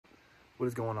What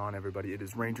is going on, everybody? It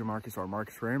is Ranger Marcus, or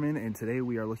Marcus Raymond, and today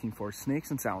we are looking for snakes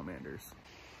and salamanders.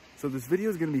 So this video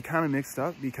is going to be kind of mixed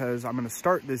up because I'm going to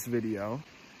start this video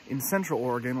in Central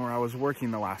Oregon where I was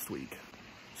working the last week.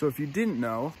 So if you didn't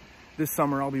know, this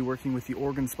summer I'll be working with the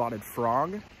Oregon spotted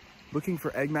frog, looking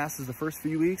for egg masses the first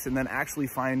few weeks, and then actually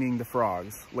finding the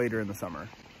frogs later in the summer.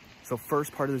 So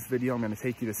first part of this video, I'm going to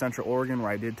take you to Central Oregon where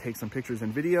I did take some pictures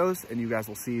and videos, and you guys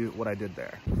will see what I did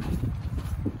there.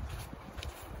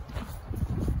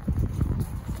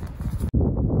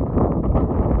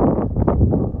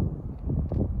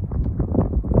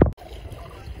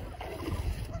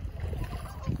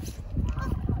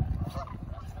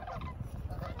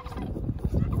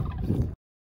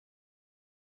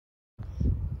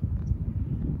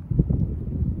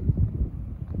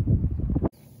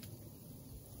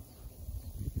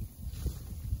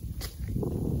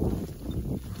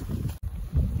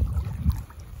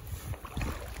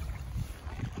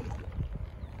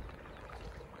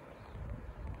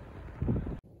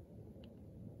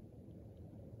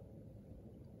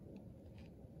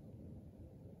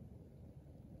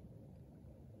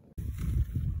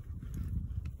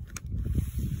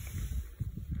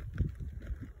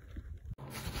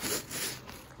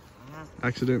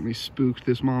 Accidentally spooked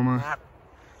this mama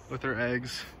with her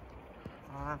eggs.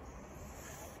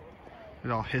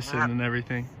 It's all hissing and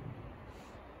everything.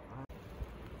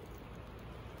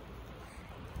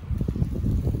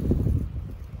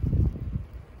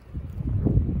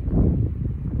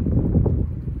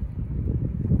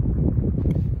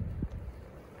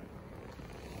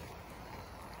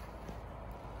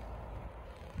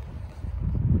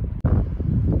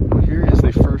 Here is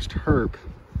the first herp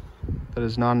that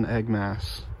is not an egg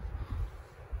mass.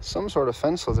 Some sort of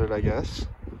fence lizard, I guess.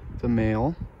 The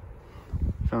male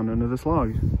found under this log.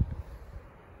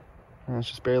 And it's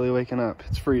just barely waking up.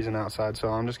 It's freezing outside, so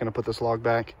I'm just gonna put this log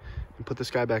back and put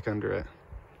this guy back under it.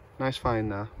 Nice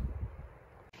find though.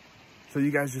 So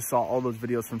you guys just saw all those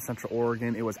videos from Central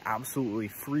Oregon. It was absolutely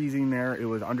freezing there. It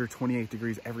was under 28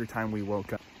 degrees every time we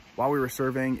woke up. While we were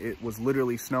surveying, it was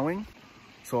literally snowing.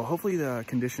 So hopefully the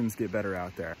conditions get better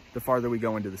out there the farther we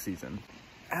go into the season.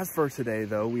 As for today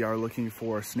though, we are looking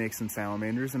for snakes and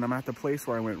salamanders, and I'm at the place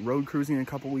where I went road cruising a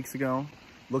couple weeks ago,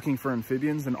 looking for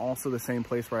amphibians, and also the same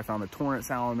place where I found the torrent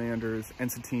salamanders,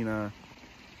 ensatina,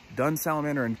 dun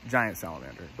salamander, and giant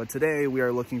salamander. But today we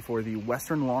are looking for the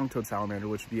western long-toed salamander,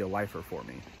 which would be a lifer for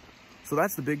me. So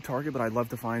that's the big target, but I'd love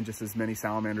to find just as many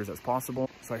salamanders as possible.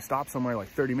 So I stopped somewhere like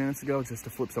 30 minutes ago just to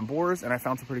flip some boars, and I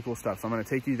found some pretty cool stuff. So I'm gonna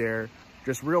take you there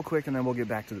just real quick, and then we'll get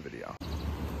back to the video.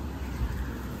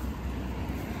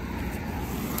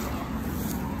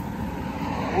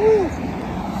 Ooh,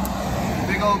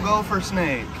 big old gopher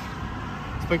snake.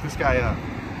 Let's pick this guy up.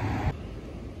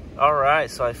 All right,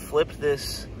 so I flipped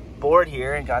this board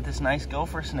here and got this nice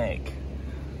gopher snake.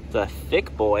 It's a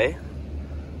thick boy.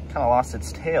 Kind of lost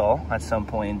its tail at some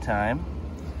point in time.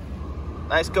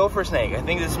 Nice gopher snake. I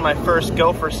think this is my first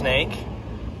gopher snake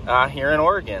here in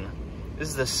Oregon. This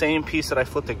is the same piece that I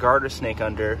flipped a garter snake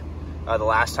under the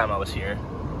last time I was here.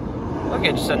 Look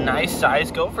at just a nice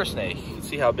sized gopher snake. You can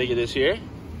see how big it is here.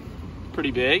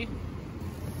 Pretty big.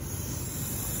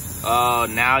 Oh,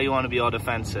 now you want to be all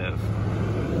defensive.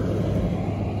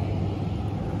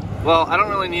 Well, I don't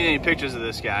really need any pictures of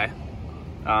this guy.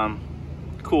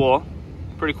 Cool.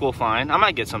 Pretty cool find. I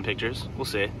might get some pictures. We'll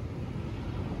see.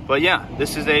 But yeah,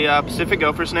 this is a Pacific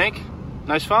gopher snake.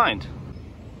 Nice find.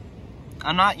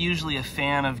 I'm not usually a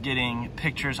fan of getting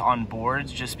pictures on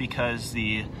boards just because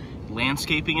the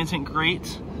landscaping isn't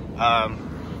great.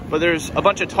 But there's a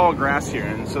bunch of tall grass here,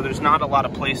 and so there's not a lot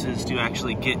of places to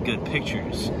actually get good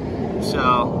pictures.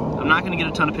 So I'm not gonna get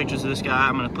a ton of pictures of this guy.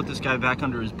 I'm gonna put this guy back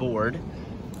under his board.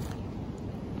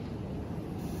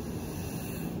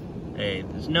 Hey,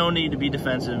 there's no need to be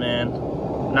defensive, man.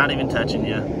 I'm not even touching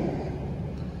you.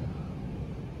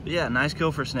 But yeah, nice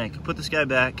gopher snake. Put this guy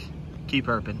back, keep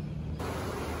herping.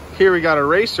 Here we got a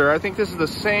racer. I think this is the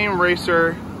same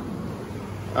racer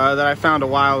that I found a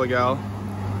while ago.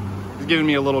 He's giving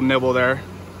me a little nibble there.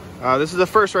 This is the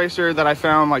first racer that I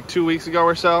found like 2 weeks ago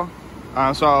or so.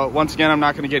 So once again, I'm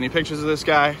not gonna get any pictures of this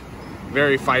guy.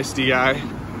 Very feisty guy.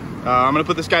 I'm gonna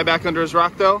put this guy back under his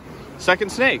rock though.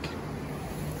 Second snake.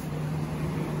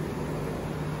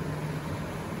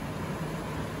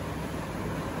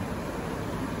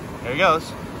 There he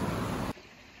goes.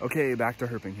 Okay, back to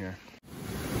herping here.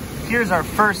 Here's our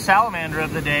first salamander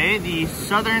of the day, the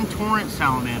southern torrent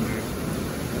salamander.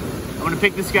 I'm gonna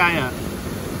pick this guy up.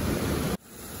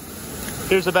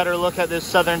 Here's a better look at this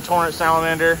southern torrent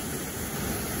salamander.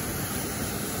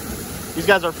 These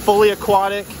guys are fully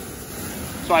aquatic,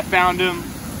 so I found him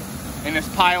in this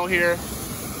pile here.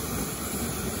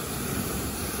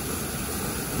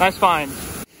 Nice find.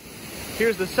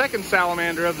 Here's the second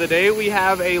salamander of the day. We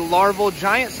have a larval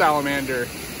giant salamander.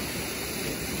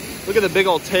 Look at the big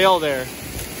old tail there.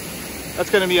 That's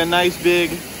gonna be a nice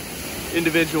big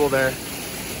individual there.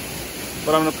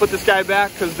 But I'm gonna put this guy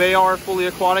back because they are fully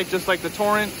aquatic, just like the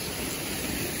torrents.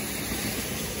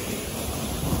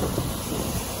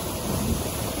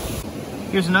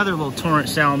 Here's another little torrent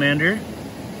salamander.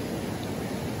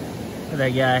 Look at that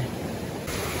guy.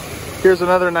 Here's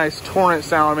another nice torrent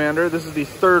salamander. This is the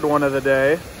third one of the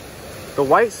day. The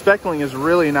white speckling is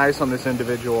really nice on this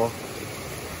individual.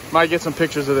 Might get some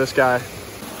pictures of this guy.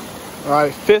 All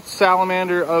right, fifth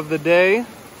salamander of the day.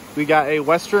 We got a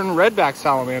western redback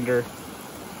salamander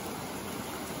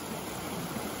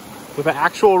with an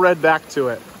actual red back to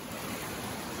it.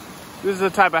 This is the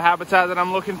type of habitat that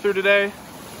I'm looking through today.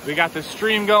 We got this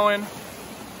stream going. Let's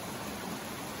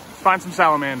find some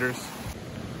salamanders.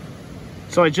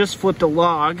 So I just flipped a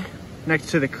log next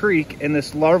to the creek and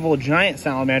this larval giant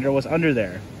salamander was under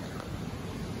there.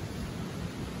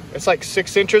 It's like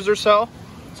 6 inches or so.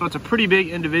 So it's a pretty big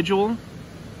individual,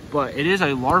 but it is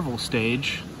a larval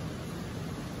stage.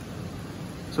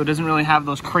 So it doesn't really have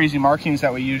those crazy markings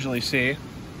that we usually see.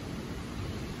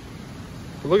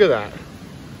 But look at that.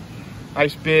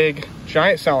 Nice big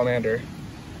giant salamander.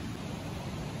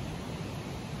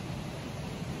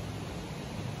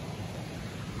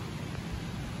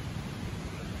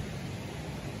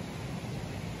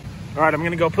 All right, I'm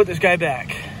gonna go put this guy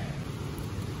back.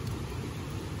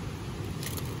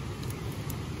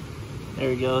 There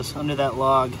he goes, under that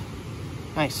log.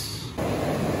 Nice.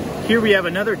 Here we have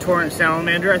another torrent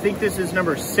salamander. I think this is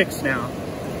number 6 now.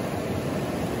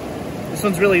 This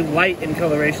one's really light in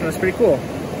coloration. That's pretty cool.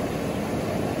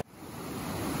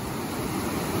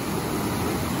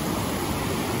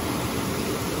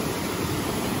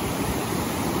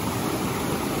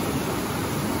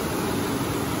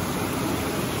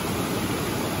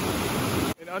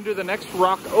 And under the next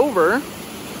rock over,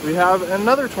 we have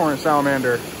another torrent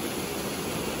salamander.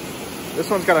 This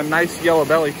one's got a nice yellow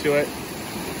belly to it.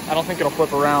 I don't think it'll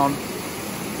flip around.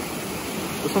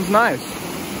 This one's nice.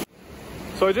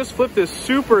 So I just flipped this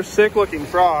super sick looking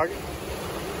frog,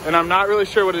 and I'm not really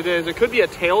sure what it is. It could be a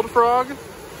tailed frog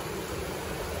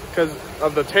because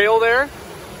of the tail there.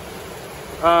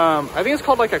 I think it's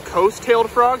called like a coast-tailed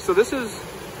frog. So this is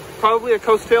probably a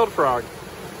coast-tailed frog.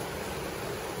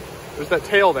 There's that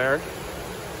tail there.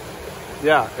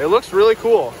 Yeah, it looks really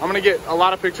cool. I'm gonna get a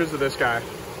lot of pictures of this guy.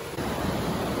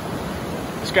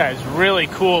 This guy's really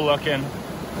cool looking.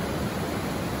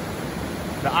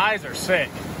 The eyes are sick.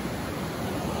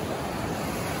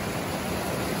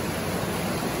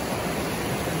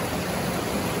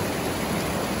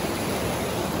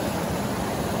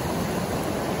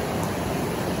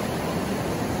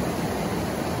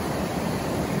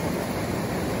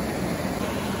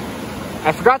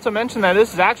 I forgot to mention that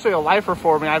this is actually a lifer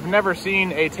for me. I've never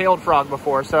seen a tailed frog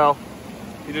before, so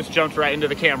he just jumped right into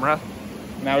the camera.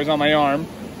 Now he's on my arm.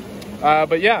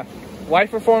 But yeah,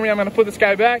 lifer for me. I'm gonna put this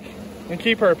guy back and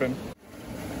keep herping.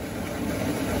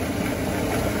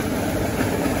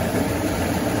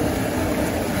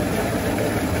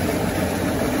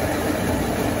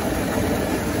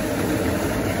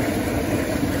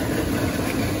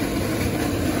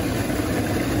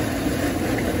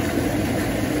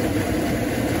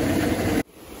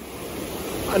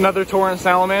 Another torrent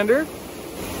salamander.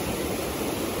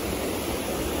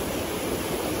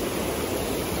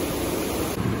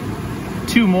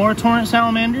 Two more torrent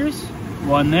salamanders.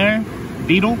 One there,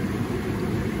 beetle,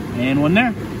 and one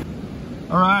there.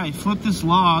 All right, flipped this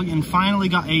log and finally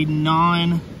got a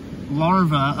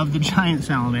non-larva of the giant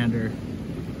salamander.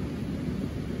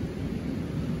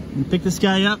 And pick this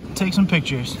guy up, take some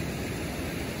pictures.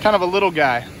 Kind of a little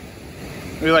guy.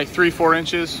 Maybe like 3-4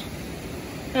 inches.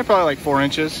 Yeah, probably like 4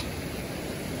 inches.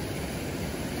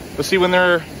 But see, when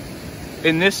they're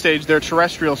in this stage, their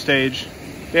terrestrial stage,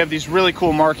 they have these really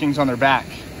cool markings on their back,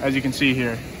 as you can see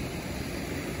here.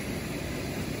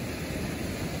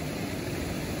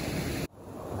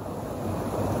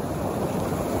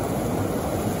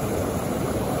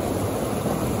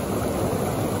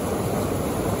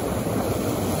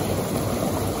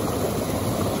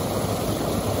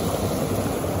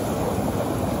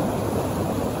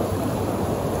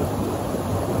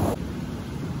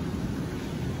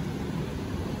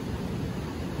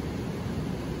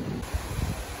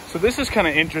 So this is kind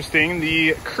of interesting.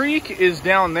 The creek is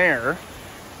down there,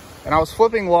 and I was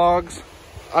flipping logs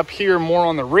up here more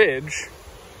on the ridge,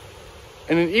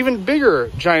 and an even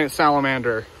bigger giant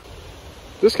salamander.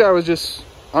 This guy was just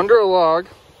under a log,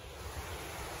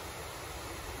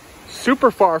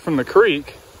 super far from the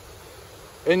creek.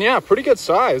 And yeah, pretty good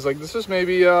size. Like this is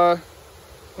maybe, I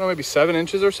don't know, maybe 7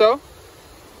 inches or so.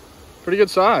 Pretty good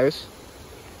size.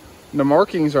 And the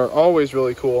markings are always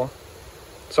really cool.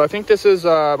 So I think this is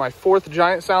my 4th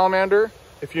giant salamander,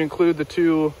 if you include the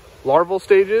 2 larval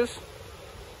stages,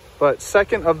 but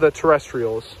 2nd of the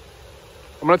terrestrials.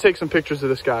 I'm gonna take some pictures of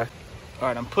this guy. All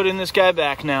right, I'm putting this guy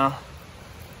back now.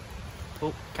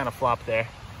 Oh, kind of flopped there.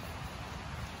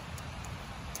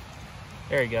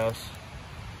 There he goes.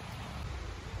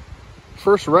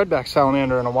 First redback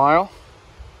salamander in a while.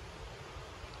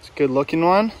 It's a good looking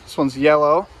one. This one's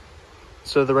yellow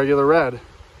instead of the regular red. I'm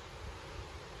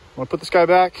gonna put this guy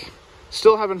back.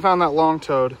 Still haven't found that long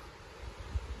toed.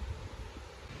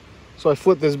 So I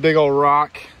flipped this big old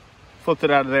rock, flipped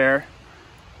it out of there.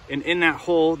 And in that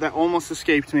hole that almost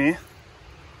escaped me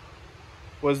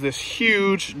was this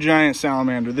huge giant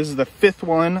salamander. This is the 5th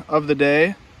one of the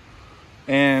day.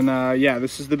 And yeah,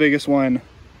 this is the biggest one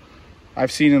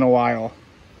I've seen in a while.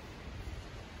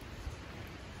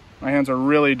 My hands are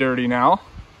really dirty now.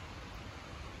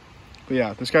 But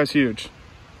yeah, this guy's huge.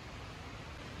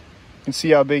 You can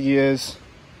see how big he is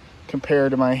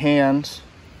compared to my hands.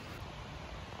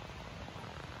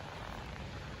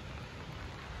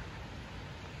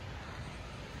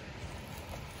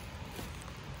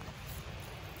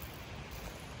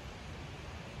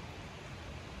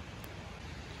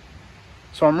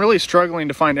 So I'm really struggling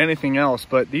to find anything else,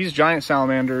 but these giant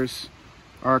salamanders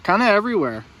are kind of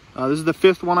everywhere. This is the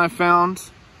 5th one I found.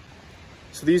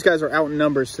 So these guys are out in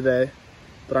numbers today,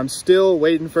 but I'm still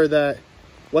waiting for that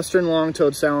western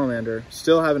long-toed salamander.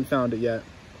 Still haven't found it yet.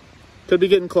 Could be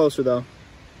getting closer though.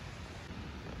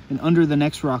 And under the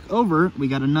next rock over, we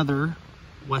got another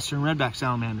western redback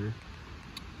salamander.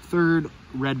 3rd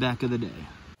redback of the day.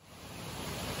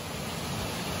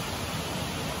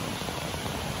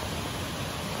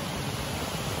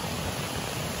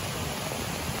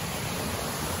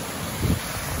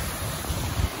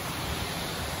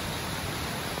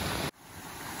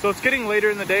 So it's getting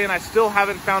later in the day and I still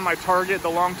haven't found my target,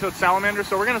 the long-toed salamander.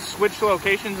 So we're gonna switch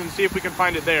locations and see if we can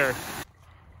find it there.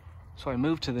 So I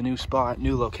moved to the new spot,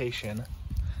 new location.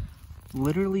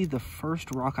 Literally the first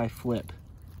rock I flip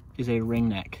is a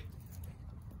ringneck.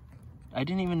 I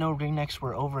didn't even know ringnecks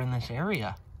were over in this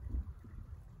area.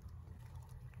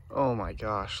 Oh my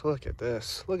gosh, look at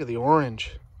this. Look at the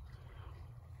orange.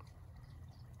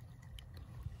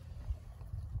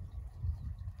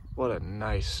 What a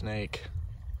nice snake.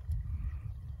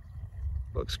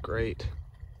 Looks great.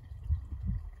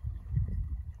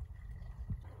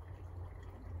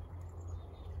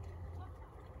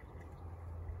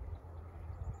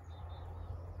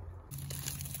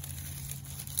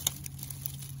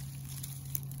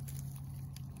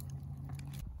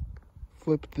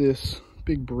 Flip this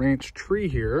big branch tree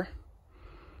here.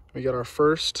 We got our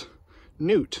first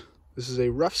newt. This is a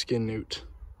rough skin newt.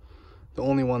 The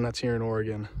only one that's here in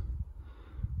Oregon.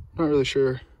 Not really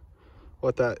sure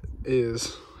what that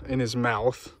is in his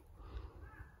mouth.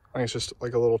 I think it's just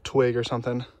like a little twig or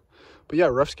something. But yeah,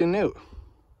 rough skin newt.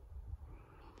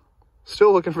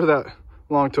 Still looking for that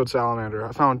long-toed salamander.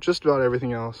 I found just about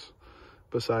everything else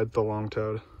besides the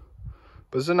long-toed.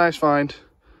 But it's a nice find.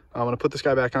 I'm gonna put this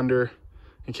guy back under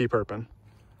and keep herping.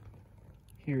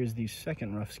 Here is the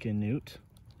 2nd rough skin newt.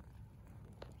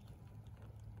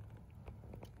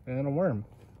 And a worm.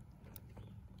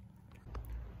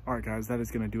 All right, guys, that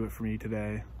is going to do it for me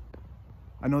today.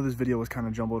 I know this video was kind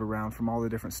of jumbled around from all the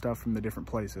different stuff from the different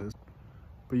places,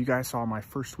 but you guys saw my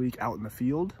first week out in the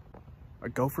field, a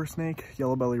gopher snake,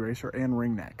 yellow belly racer, and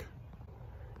ringneck.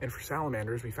 And for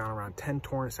salamanders, we found around 10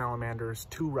 torrent salamanders,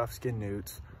 2 rough skin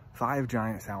newts, 5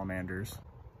 giant salamanders,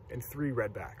 and 3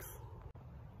 redbacks.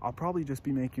 I'll probably just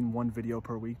be making 1 video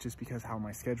per week just because how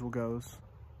my schedule goes.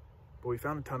 But we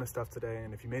found a ton of stuff today,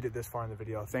 and if you made it this far in the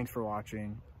video, thanks for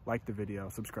watching. Like the video,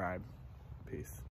 subscribe. Peace.